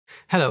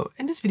Hello,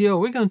 in this video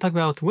we're going to talk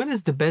about when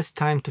is the best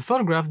time to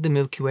photograph the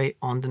Milky Way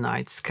on the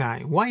night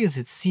sky. Why is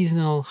it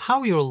seasonal,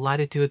 how your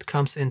latitude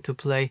comes into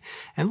play,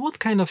 and what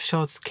kind of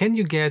shots can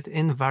you get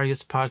in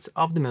various parts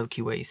of the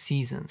Milky Way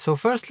season. So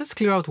first let's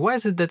clear out why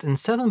is it that in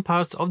certain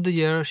parts of the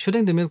year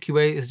shooting the Milky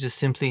Way is just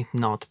simply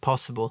not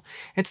possible.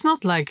 It's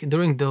not like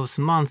during those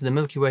months the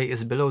Milky Way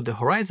is below the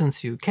horizon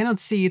so you cannot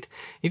see it.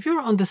 If you're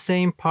on the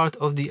same part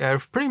of the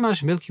Earth, pretty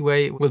much Milky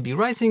Way will be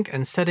rising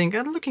and setting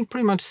and looking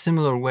pretty much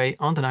similar way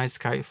on the night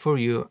sky for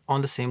you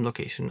on the same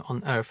location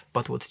on Earth.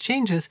 But what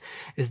changes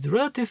is the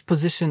relative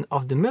position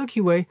of the Milky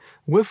Way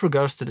with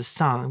regards to the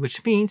Sun,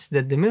 which means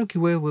that the Milky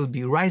Way will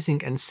be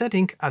rising and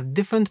setting at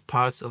different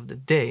parts of the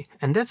day.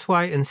 And that's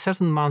why in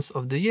certain months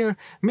of the year,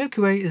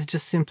 Milky Way is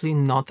just simply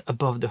not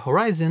above the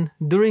horizon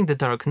during the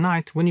dark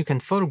night when you can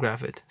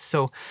photograph it.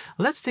 So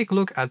let's take a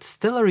look at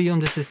Stellarium.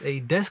 This is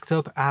a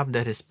desktop app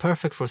that is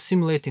perfect for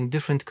simulating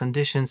different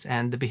conditions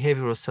and the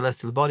behavior of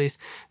celestial bodies.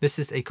 This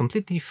is a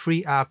completely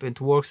free app. It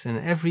works in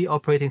every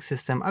operating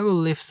system. I will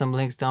leave some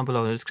links down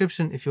below in the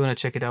description. If you want to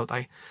check it out,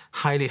 I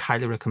highly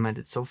recommend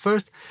it. So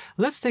first,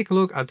 let's take a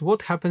look at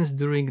what happens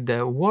during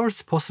the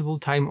worst possible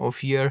time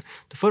of year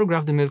to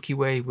photograph the Milky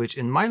Way, which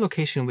in my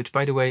location, which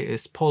by the way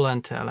is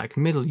Poland, like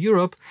Middle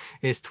Europe,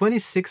 is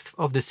 26th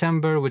of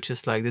December, which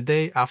is like the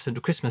day after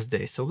the Christmas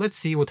day. So let's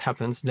see what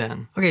happens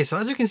then. Okay, so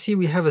as you can see,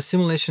 we have a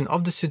simulation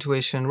of the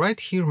situation. Right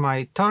here,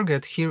 my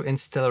target here in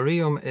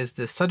Stellarium is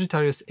the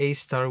Sagittarius A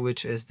star,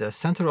 which is the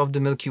center of the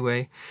Milky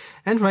Way.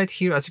 And right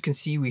here, as you can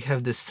see, we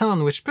have the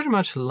Sun, which pretty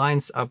much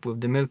lines up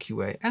with the Milky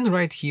Way. And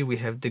right here we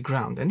have the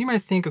ground. And you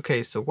might think,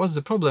 okay, so what's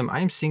the problem?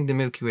 I'm seeing the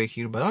Milky Way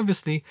here, but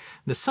obviously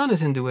the Sun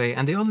is in the way.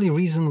 And the only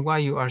reason why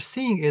you are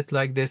seeing it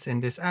like this in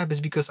this app is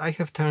because I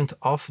have turned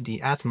off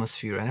the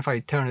atmosphere. And if I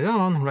turn it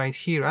on right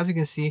here, as you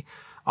can see,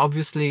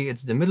 obviously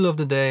it's the middle of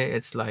the day,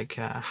 it's like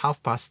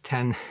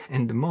 10:30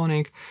 in the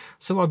morning,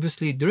 so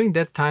obviously during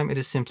that time it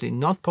is simply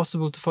not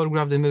possible to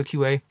photograph the Milky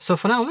Way. So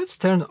for now let's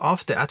turn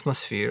off the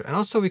atmosphere, and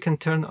also we can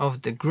turn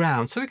off the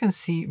ground so we can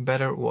see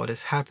better what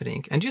is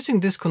happening. And using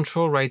this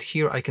control right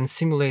here I can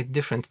simulate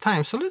different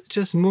times, so let's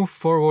just move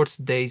forwards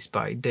days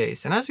by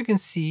days. And as you can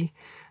see,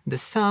 the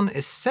Sun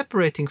is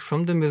separating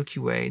from the Milky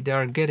Way. They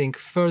are getting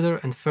further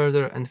and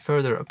further and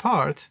further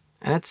apart.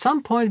 And at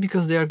some point,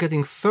 because they are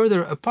getting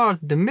further apart,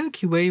 the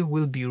Milky Way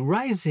will be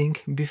rising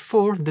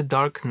before the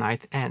dark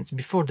night ends.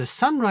 Before the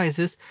Sun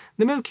rises,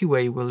 the Milky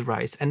Way will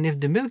rise. And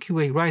if the Milky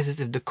Way rises,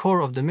 if the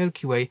core of the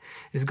Milky Way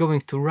is going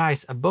to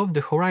rise above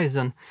the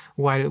horizon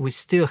while we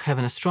still have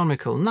an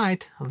astronomical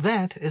night,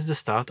 that is the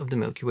start of the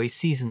Milky Way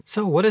season.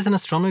 So what is an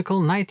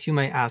astronomical night, you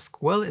may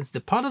ask? Well, it's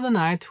the part of the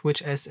night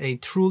which is a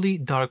truly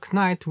dark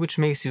night, which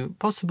makes it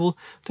possible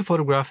to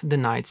photograph the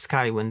night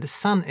sky. When the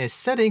Sun is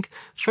setting,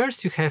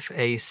 first you have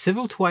a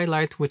civil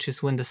twilight, which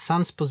is when the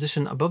Sun's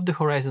position above the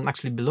horizon,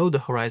 actually below the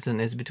horizon,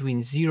 is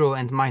between 0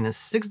 and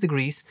 -6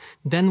 degrees.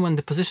 Then when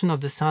the position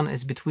of the Sun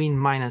is between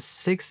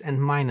 -6 and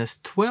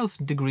 -12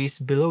 degrees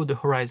below the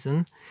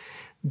horizon,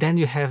 then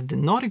you have the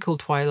nautical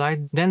twilight.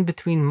 Then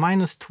between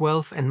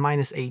 -12 and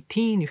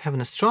 -18 you have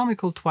an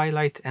astronomical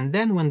twilight. And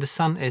then when the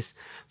Sun is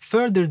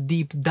further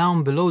deep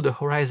down below the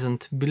horizon,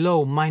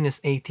 below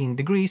 -18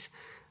 degrees,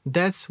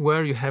 that's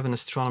where you have an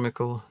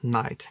astronomical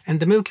night.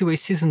 And the Milky Way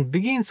season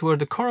begins where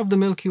the core of the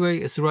Milky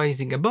Way is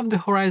rising above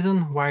the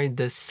horizon, while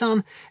the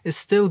Sun is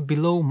still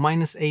below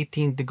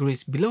 -18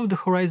 degrees below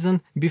the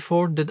horizon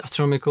before the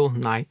astronomical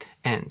night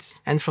ends.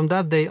 And from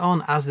that day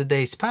on, as the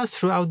days pass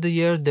throughout the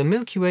year, the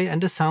Milky Way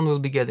and the Sun will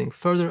be getting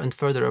further and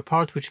further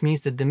apart, which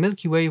means that the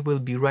Milky Way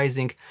will be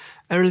rising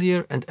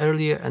earlier and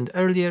earlier and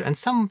earlier, and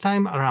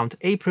sometime around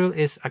April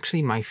is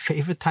actually my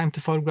favorite time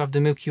to photograph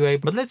the Milky Way.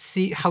 But let's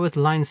see how it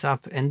lines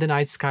up in the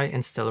night sky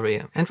in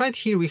Stellarium. And right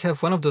here we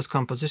have one of those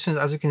compositions.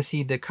 As you can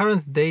see, the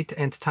current date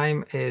and time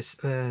is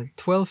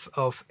 12th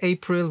of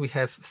April. We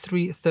have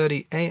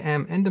 3:30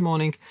 a.m. in the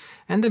morning,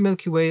 and the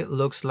Milky Way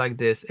looks like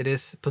this. It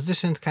is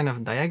positioned kind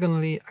of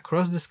diagonally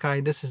across the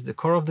sky. This is the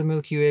core of the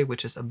Milky Way,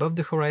 which is above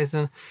the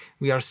horizon.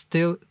 We are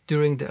still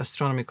during the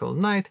astronomical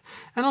night.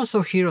 And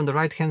also here on the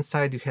right hand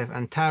side you have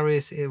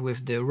Antares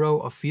with the row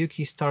of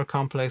Yuki star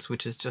complex,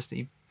 which is just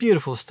a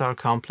beautiful star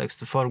complex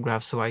to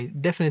photograph, so I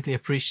definitely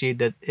appreciate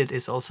that it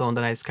is also on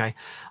the night sky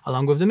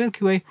along with the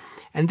Milky Way.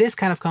 And this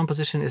kind of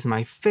composition is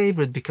my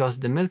favorite because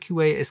the Milky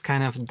Way is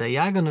kind of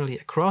diagonally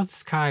across the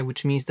sky,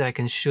 which means that I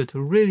can shoot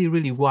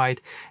really wide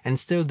and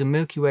still the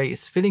Milky Way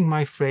is filling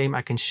my frame.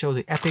 I can show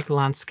the epic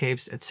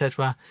landscapes,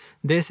 etc.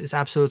 This is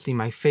absolutely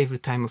my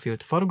favorite time of year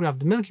to photograph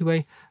the Milky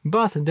Way,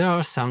 but there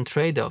are some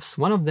trade-offs.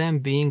 One of them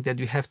being that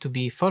you have to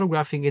be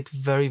photographing it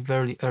very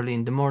early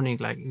in the morning,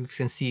 like you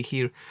can see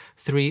here,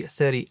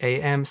 3:30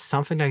 a.m.,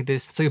 something like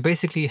this. So you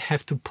basically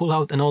have to pull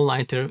out an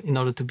all-nighter in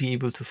order to be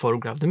able to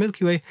photograph the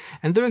Milky Way.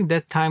 And during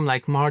that time,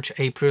 like March,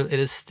 April, it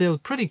is still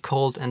pretty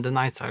cold and the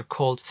nights are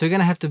cold. So you're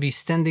gonna have to be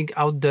standing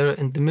out there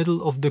in the middle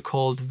of the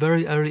cold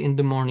very early in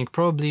the morning.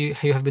 Probably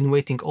you have been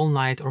waiting all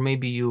night, or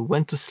maybe you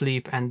went to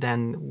sleep and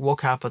then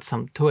woke up at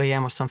some 2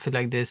 a.m. or something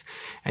like this,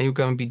 and you're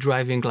going to be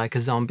driving like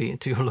a zombie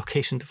to your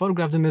location to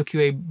photograph the Milky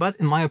Way. But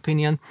in my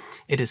opinion,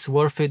 it is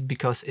worth it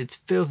because it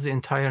fills the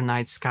entire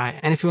night sky.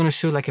 And if you want to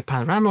shoot like a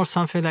panorama or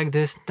something like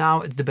this, now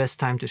it's the best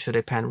time to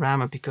shoot a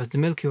panorama because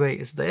the Milky Way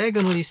is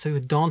diagonally, so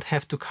you don't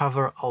have to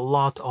cover a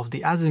lot of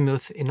the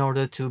azimuth in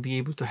order to be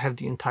able to have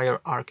the entire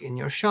arc in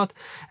your shot.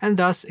 And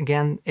thus,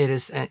 again, it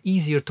is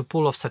easier to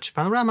pull off such a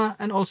panorama,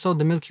 and also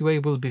the Milky Way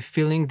will be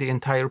filling the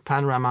entire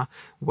panorama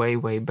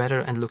way better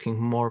and looking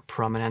more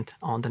prominent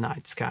on the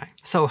night sky.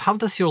 So how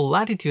does your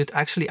latitude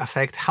actually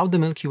affect how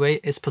the Milky Way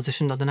is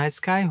positioned on the night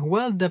sky?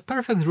 Well, the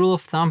perfect rule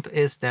of thumb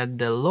is that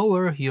the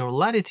lower your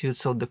latitude,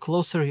 so the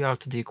closer you are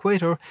to the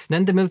equator,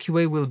 then the Milky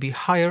Way will be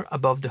higher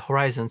above the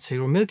horizon. So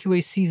your Milky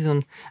Way season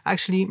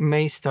actually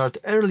may start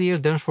earlier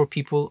than for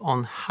people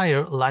on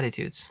higher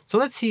latitudes. So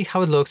let's see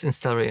how it looks in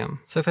Stellarium.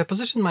 So if I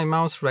position my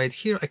mouse right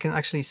here, I can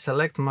actually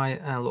select my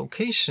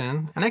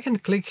location, and I can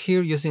click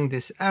here using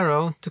this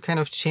arrow to kind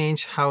of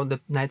change how the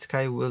night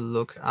sky will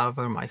look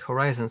over my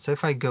horizon. So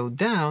if I go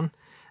down,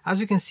 as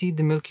you can see,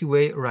 the Milky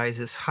Way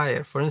rises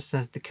higher. For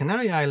instance, the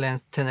Canary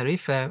Islands,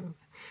 Tenerife,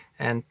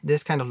 and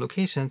this kind of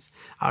locations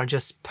are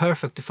just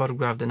perfect to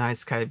photograph the night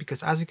sky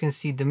because, as you can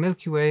see, the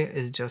Milky Way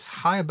is just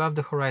high above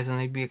the horizon.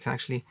 Maybe you can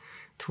actually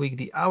tweak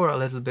the hour a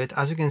little bit.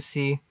 As you can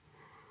see,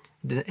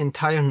 the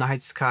entire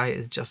night sky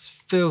is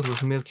just filled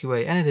with Milky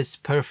Way, and it is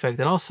perfect.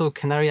 And also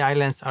Canary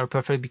Islands are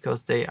perfect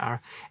because they are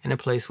in a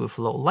place with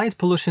low light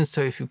pollution. So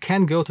if you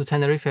can go to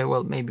Tenerife,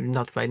 well, maybe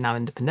not right now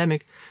in the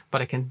pandemic,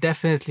 but I can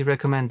definitely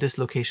recommend this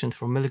location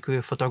for Milky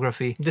Way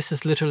photography. This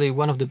is literally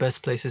one of the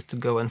best places to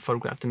go and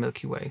photograph the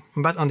Milky Way.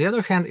 But on the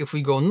other hand, if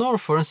we go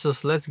north, for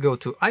instance, let's go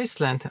to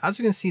Iceland. As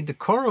you can see, the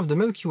core of the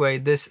Milky Way,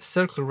 this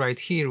circle right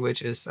here,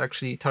 which is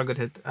actually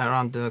targeted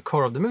around the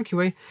core of the Milky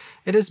Way,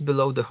 it is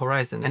below the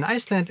horizon. And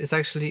Iceland is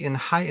actually in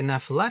high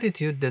enough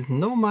latitude that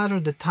no matter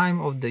the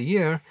time of the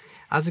year,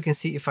 as you can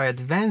see, if I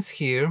advance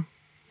here,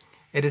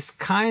 it is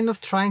kind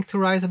of trying to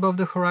rise above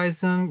the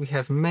horizon. We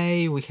have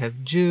May, we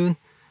have June,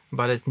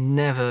 but it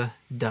never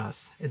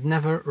does. It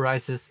never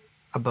rises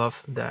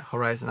above the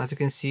horizon. As you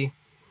can see,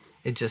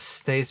 it just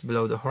stays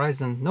below the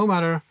horizon, no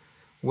matter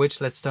which,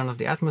 let's turn off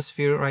the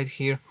atmosphere right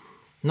here.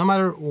 No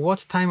matter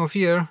what time of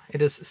year, it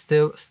is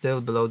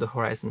still below the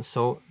horizon.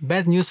 So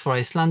bad news for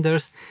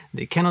Icelanders,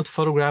 they cannot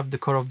photograph the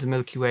core of the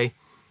Milky Way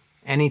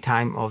any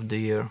time of the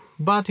year.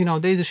 But you know,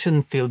 they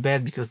shouldn't feel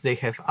bad because they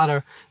have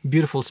other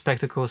beautiful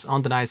spectacles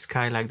on the night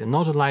sky like the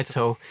Northern Lights,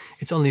 so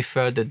it's only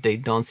fair that they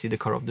don't see the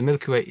core of the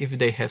Milky Way if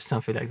they have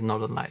something like the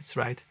Northern Lights,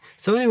 right?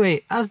 So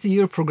anyway, as the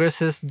year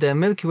progresses, the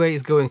Milky Way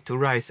is going to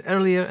rise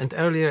earlier and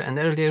earlier and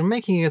earlier,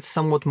 making it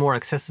somewhat more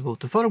accessible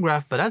to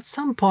photograph. But at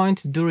some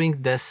point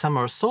during the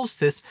summer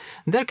solstice,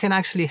 there can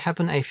actually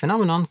happen a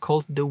phenomenon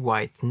called the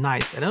white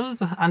nights. And in order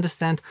to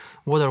understand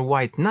what are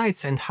white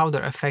nights and how they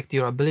affect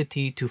your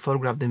ability to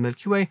photograph the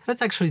Milky Way,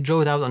 let's actually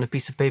draw it out on a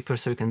piece of paper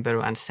so you can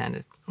better understand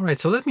it. Alright,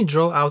 so let me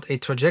draw out a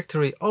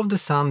trajectory of the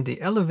sun, the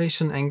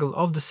elevation angle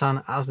of the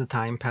sun as the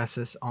time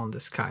passes on the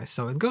sky.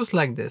 So it goes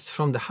like this.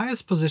 From the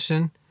highest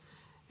position,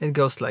 it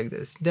goes like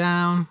this.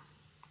 Down,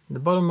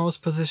 the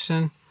bottommost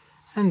position,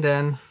 and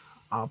then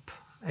up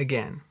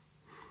again.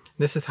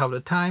 This is how the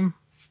time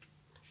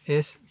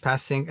is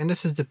passing, and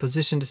this is the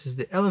position, this is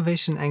the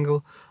elevation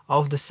angle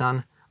of the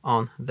sun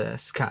on the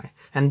sky.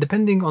 And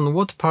depending on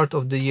what part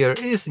of the year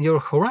is, your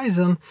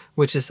horizon,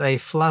 which is a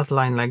flat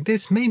line like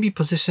this, may be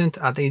positioned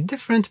at a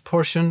different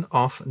portion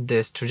of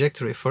this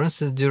trajectory. For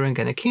instance, during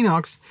an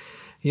equinox,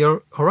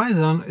 your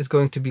horizon is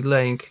going to be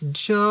laying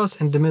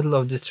just in the middle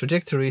of this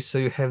trajectory, so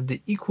you have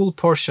the equal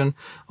portion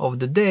of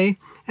the day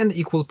and the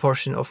equal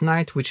portion of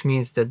night, which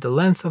means that the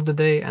length of the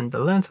day and the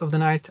length of the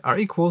night are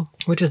equal,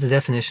 which is the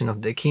definition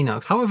of the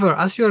equinox. However,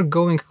 as you are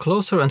going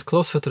closer and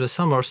closer to the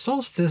summer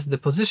solstice, the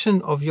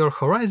position of your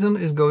horizon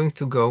is going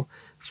to go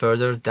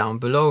further down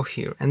below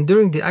here. And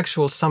during the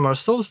actual summer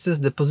solstice,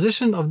 the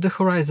position of the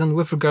horizon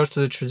with regards to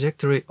the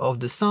trajectory of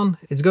the sun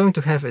is going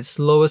to have its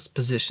lowest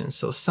position.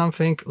 So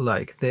something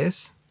like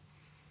this.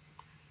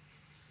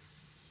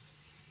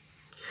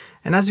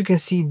 And as you can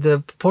see,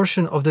 the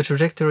portion of the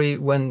trajectory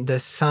when the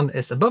sun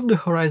is above the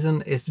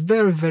horizon is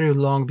very, very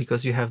long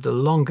because you have the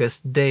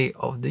longest day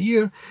of the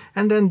year,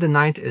 and then the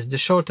night is the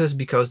shortest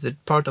because the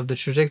part of the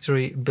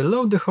trajectory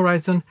below the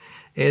horizon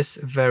is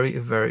very,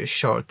 very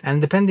short.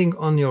 And depending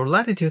on your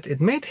latitude, it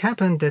may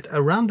happen that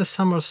around the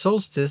summer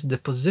solstice, the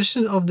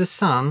position of the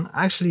sun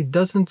actually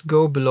doesn't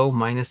go below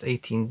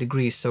 -18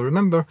 degrees. So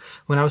remember,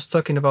 when I was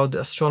talking about the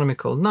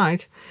astronomical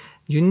night,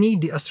 you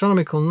need the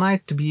astronomical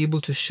night to be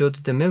able to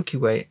shoot the Milky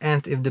Way.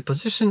 And if the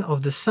position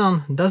of the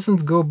sun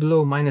doesn't go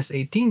below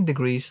 -18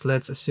 degrees,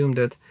 let's assume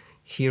that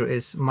here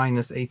is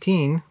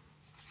 -18.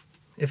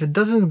 If it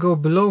doesn't go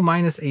below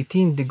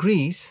 -18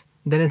 degrees,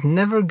 then it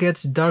never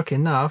gets dark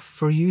enough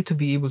for you to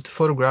be able to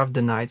photograph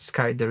the night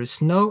sky. There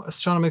is no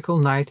astronomical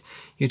night.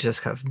 You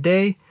just have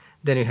day,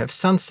 then you have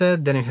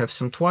sunset, then you have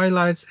some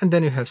twilights, and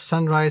then you have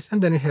sunrise,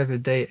 and then you have your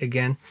day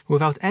again,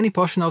 without any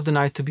portion of the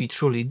night to be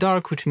truly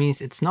dark, which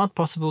means it's not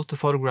possible to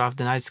photograph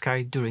the night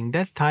sky during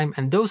that time,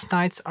 and those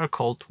nights are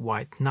called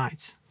white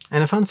nights.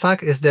 And a fun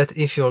fact is that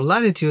if your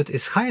latitude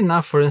is high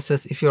enough, for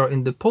instance, if you're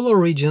in the polar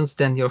regions,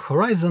 then your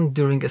horizon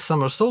during a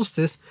summer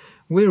solstice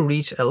will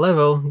reach a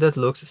level that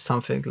looks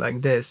something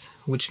like this,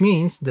 which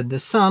means that the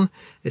sun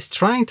is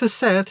trying to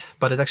set,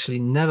 but it actually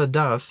never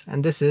does,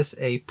 and this is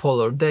a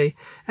polar day.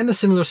 And a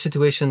similar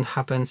situation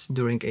happens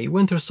during a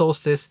winter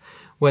solstice,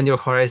 when your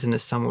horizon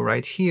is somewhere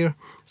right here,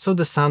 so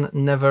the sun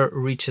never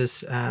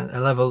reaches a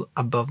level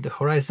above the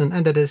horizon,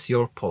 and that is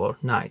your polar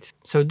night.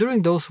 So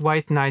during those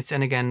white nights,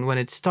 and again when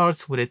it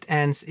starts, when it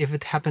ends, if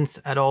it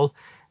happens at all,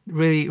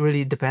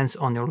 really depends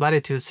on your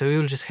latitude, so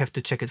you'll just have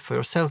to check it for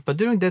yourself. But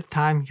during that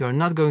time you're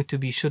not going to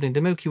be shooting the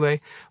Milky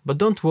Way, but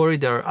don't worry,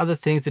 there are other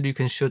things that you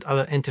can shoot,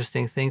 other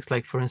interesting things,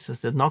 like for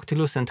instance the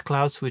noctilucent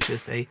clouds, which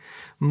is a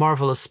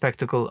marvelous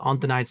spectacle on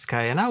the night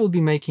sky, and I will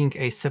be making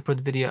a separate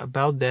video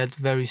about that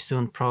very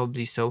soon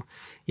probably. So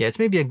yeah, it's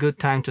maybe a good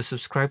time to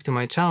subscribe to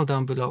my channel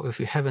down below if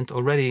you haven't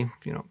already,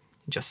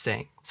 just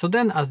saying. So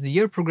then as the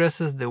year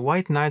progresses, the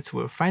white nights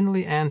will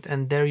finally end,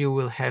 and there you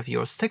will have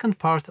your second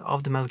part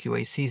of the Milky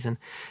Way season.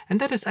 And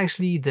that is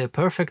actually the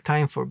perfect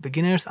time for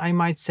beginners, I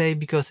might say,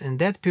 because in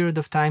that period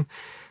of time,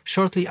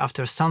 shortly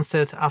after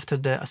sunset, after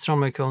the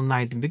astronomical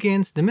night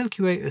begins, the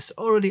Milky Way is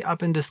already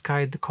up in the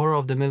sky, the core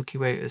of the Milky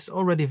Way is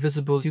already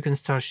visible. You can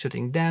start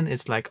shooting then.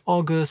 It's like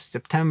August,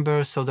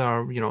 September, so there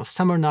are,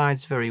 summer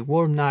nights, very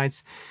warm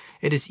nights.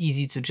 It is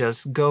easy to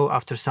just go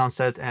after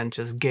sunset and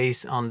just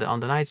gaze on the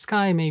night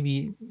sky,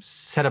 maybe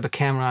set up a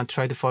camera,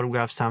 try to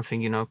photograph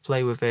something,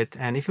 play with it.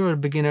 And if you're a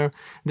beginner,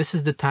 this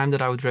is the time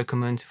that I would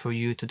recommend for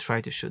you to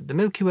try to shoot the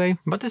Milky Way.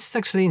 But this is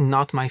actually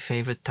not my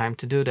favorite time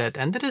to do that,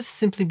 and that is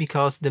simply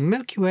because the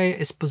Milky Way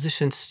is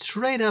positioned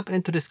straight up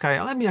into the sky.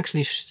 Let me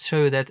actually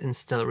show you that in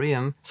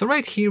Stellarium. So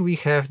right here we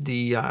have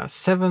the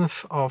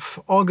 7th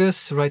of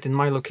August, right in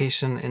my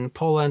location in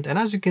Poland, and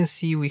as you can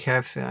see we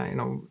have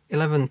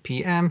 11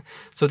 p.m.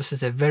 so this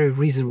is a very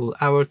reasonable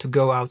hour to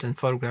go out and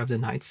photograph the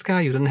night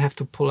sky. You don't have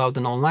to pull out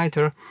an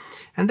all-nighter.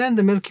 And then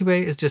the Milky Way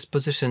is just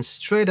positioned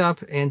straight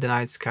up in the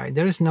night sky.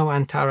 There is no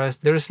Antares,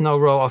 there is no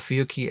row of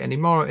Yuki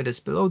anymore. It is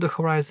below the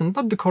horizon,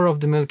 but the core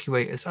of the Milky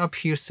Way is up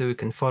here, so you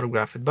can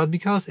photograph it. But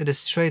because it is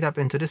straight up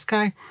into the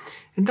sky,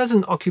 it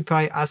doesn't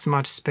occupy as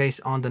much space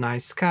on the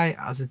night sky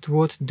as it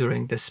would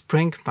during the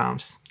spring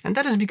months. And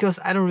that is because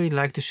I don't really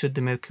like to shoot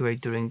the Milky Way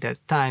during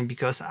that time,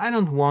 because I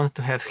don't want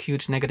to have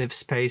huge negative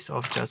space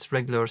of just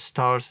regular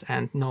stars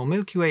and no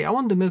Milky Way. I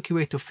want the Milky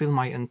Way to fill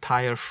my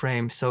entire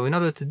frame. So in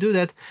order to do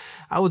that,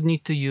 I would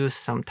need to use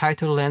some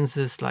tighter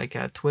lenses, like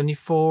a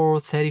 24,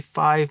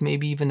 35,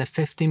 maybe even a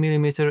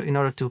 50mm in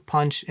order to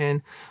punch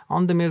in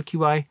on the Milky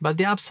Way. But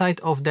the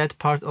upside of that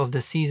part of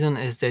the season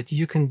is that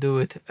you can do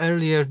it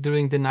earlier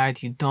during the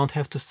night. You don't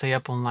have to stay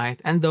up all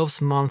night, and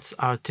those months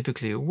are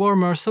typically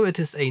warmer, so it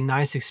is a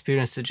nice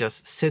experience to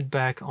just sit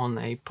back on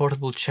a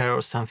portable chair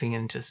or something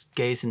and just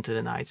gaze into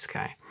the night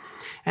sky.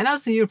 And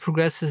as the year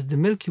progresses, the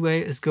Milky Way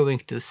is going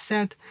to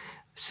set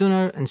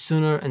sooner and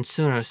sooner and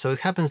sooner. So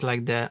it happens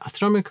like the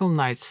astronomical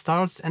night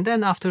starts, and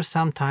then after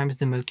some times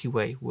the Milky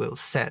Way will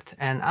set.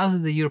 And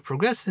as the year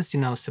progresses,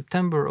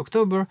 September,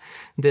 October,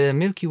 the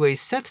Milky Way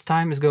set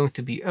time is going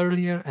to be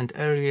earlier and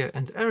earlier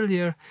and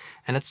earlier.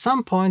 And at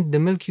some point the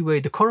Milky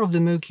Way, the core of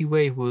the Milky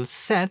Way, will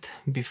set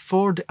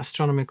before the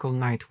astronomical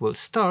night will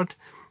start,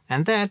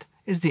 and that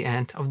is the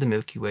end of the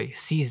Milky Way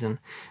season.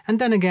 And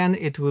then again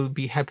it will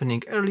be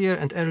happening earlier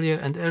and earlier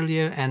and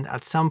earlier, and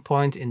at some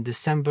point in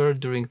December,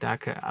 during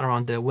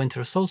around the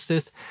winter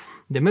solstice,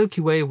 the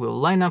Milky Way will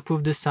line up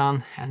with the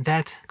sun, and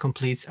that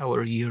completes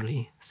our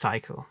yearly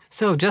cycle.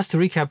 So just to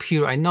recap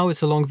here, I know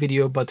it's a long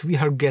video, but we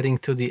are getting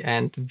to the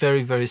end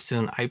very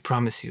soon, I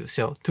promise you.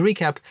 So to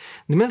recap,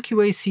 the Milky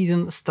Way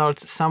season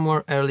starts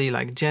somewhere early,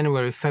 like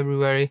January,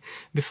 February.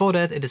 Before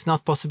that it is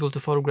not possible to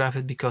photograph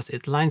it because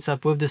it lines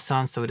up with the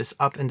sun, so it is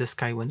up in the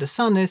sky when the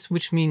sun is,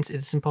 which means it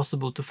is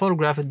impossible to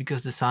photograph it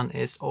because the sun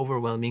is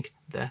overwhelming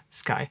the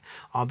sky,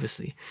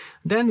 obviously.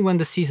 Then when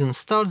the season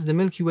starts, the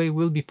Milky Way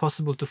will be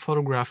possible to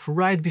photograph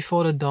right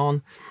before the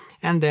dawn,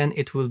 and then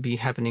it will be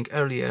happening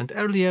earlier and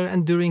earlier,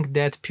 and during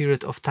that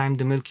period of time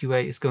the Milky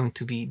Way is going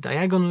to be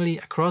diagonally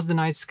across the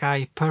night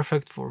sky,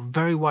 perfect for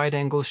very wide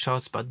angle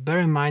shots. But bear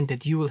in mind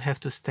that you will have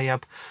to stay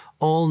up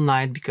all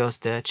night, because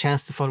the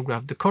chance to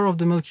photograph the core of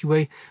the Milky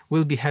Way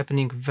will be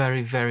happening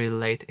very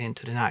late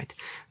into the night.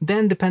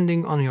 Then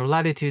depending on your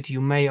latitude,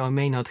 you may or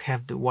may not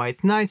have the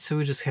white night, so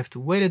you just have to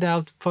wait it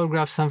out,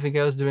 photograph something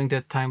else during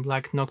that time,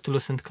 like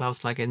noctilucent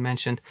clouds like I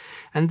mentioned.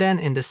 And then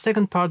in the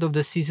second part of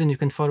the season you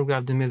can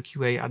photograph the Milky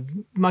Way at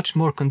much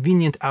more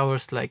convenient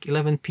hours, like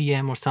 11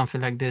 p.m. or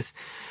something like this.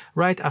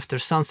 Right after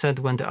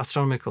sunset, when the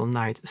astronomical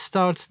night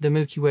starts, the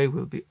Milky Way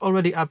will be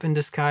already up in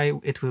the sky.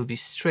 It will be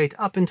straight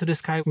up into the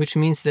sky, which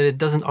means that it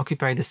doesn't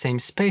occupy the same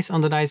space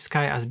on the night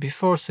sky as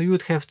before, so you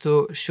would have to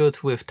shoot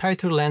with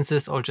tighter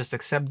lenses or just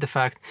accept the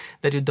fact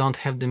that you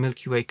don't have the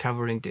Milky Way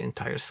covering the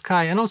entire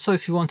sky. And also,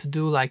 if you want to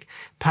do like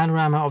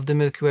panorama of the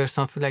Milky Way or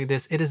something like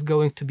this, it is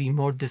going to be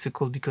more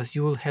difficult because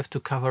you will have to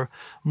cover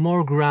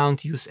more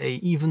ground, use a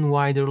even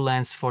wider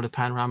lens for the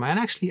panorama. And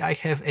actually, I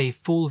have a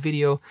full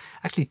video,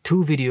 actually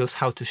 2 videos,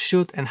 how to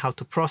shoot and how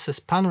to process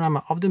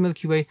panorama of the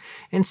Milky Way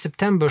in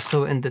September.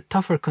 So in the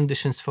tougher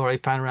conditions for a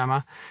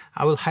panorama,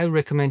 I will highly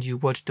recommend you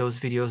watch those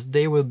videos.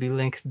 They will be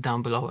linked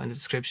down below in the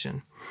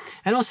description.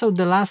 And also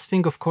the last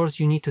thing, of course,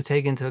 you need to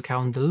take into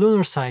account the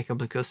lunar cycle,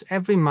 because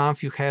every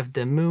month you have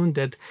the moon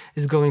that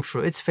is going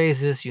through its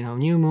phases, you know,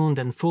 new moon,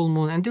 then full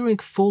moon, and during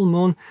full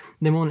moon,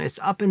 the moon is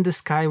up in the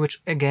sky, which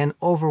again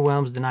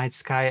overwhelms the night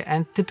sky,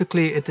 and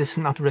typically it is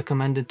not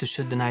recommended to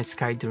shoot the night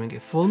sky during a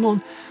full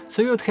moon,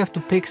 so you would have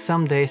to pick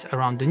some days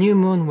around the new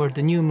moon, where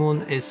the new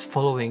moon is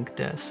following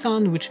the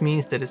sun, which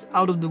means that it's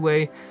out of the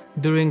way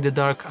during the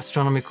dark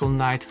astronomical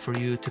night for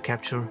you to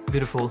capture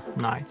beautiful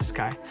night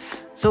sky.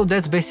 So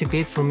that's basically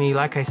it for me.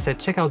 Like I said,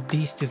 check out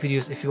these 2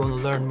 videos if you want to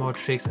learn more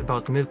tricks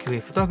about Milky Way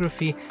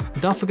photography.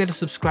 Don't forget to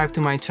subscribe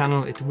to my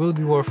channel, it will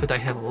be worth it. I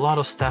have a lot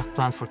of stuff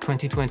planned for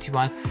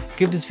 2021.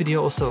 Give this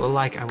video also a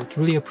like, I would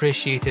really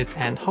appreciate it,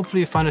 and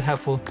hopefully you found it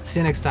helpful. See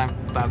you next time,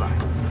 bye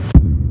bye.